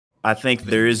I think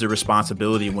there is a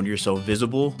responsibility when you're so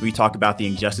visible. We talk about the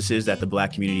injustices that the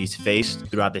Black communities faced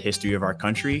throughout the history of our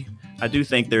country. I do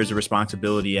think there's a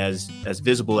responsibility as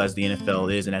visible as the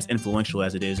NFL is and as influential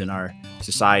as it is in our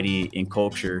society and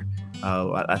culture.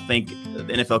 I think the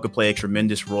NFL could play a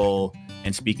tremendous role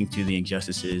in speaking to the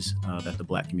injustices that the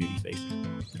Black community faces.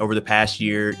 Over the past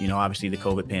year, obviously the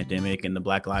COVID pandemic and the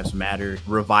Black Lives Matter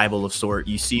revival of sort,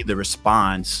 you see the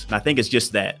response. And I think it's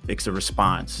just that. It's a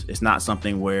response. It's not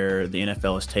something where the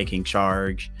NFL is taking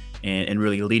charge and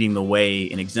really leading the way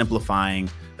and exemplifying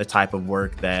the type of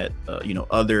work that,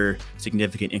 other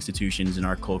significant institutions in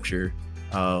our culture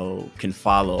can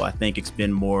follow. I think it's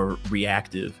been more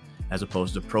reactive as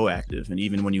opposed to proactive. And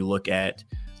even when you look at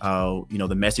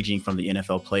the messaging from the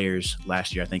NFL players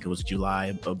last year, I think it was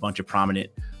July, a bunch of prominent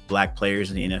Black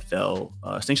players in the NFL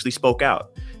essentially spoke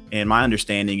out. And my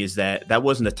understanding is that that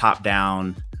wasn't a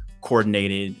top-down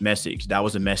coordinated message. That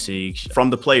was a message from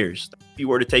the players. If you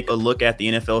were to take a look at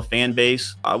the NFL fan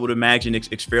base, I would imagine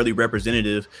it's fairly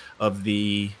representative of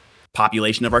the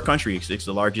population of our country. It's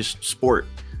the largest sport,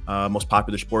 most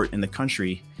popular sport in the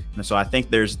country. And so I think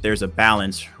there's a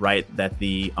balance, right, that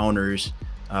the owners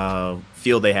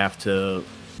feel they have to,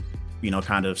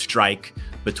 kind of strike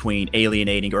between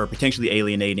alienating or potentially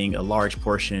alienating a large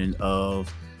portion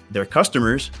of their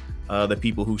customers, the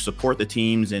people who support the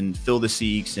teams and fill the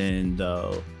seats and,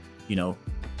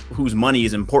 whose money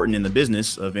is important in the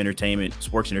business of entertainment,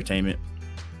 sports entertainment,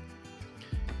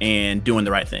 and doing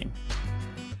the right thing.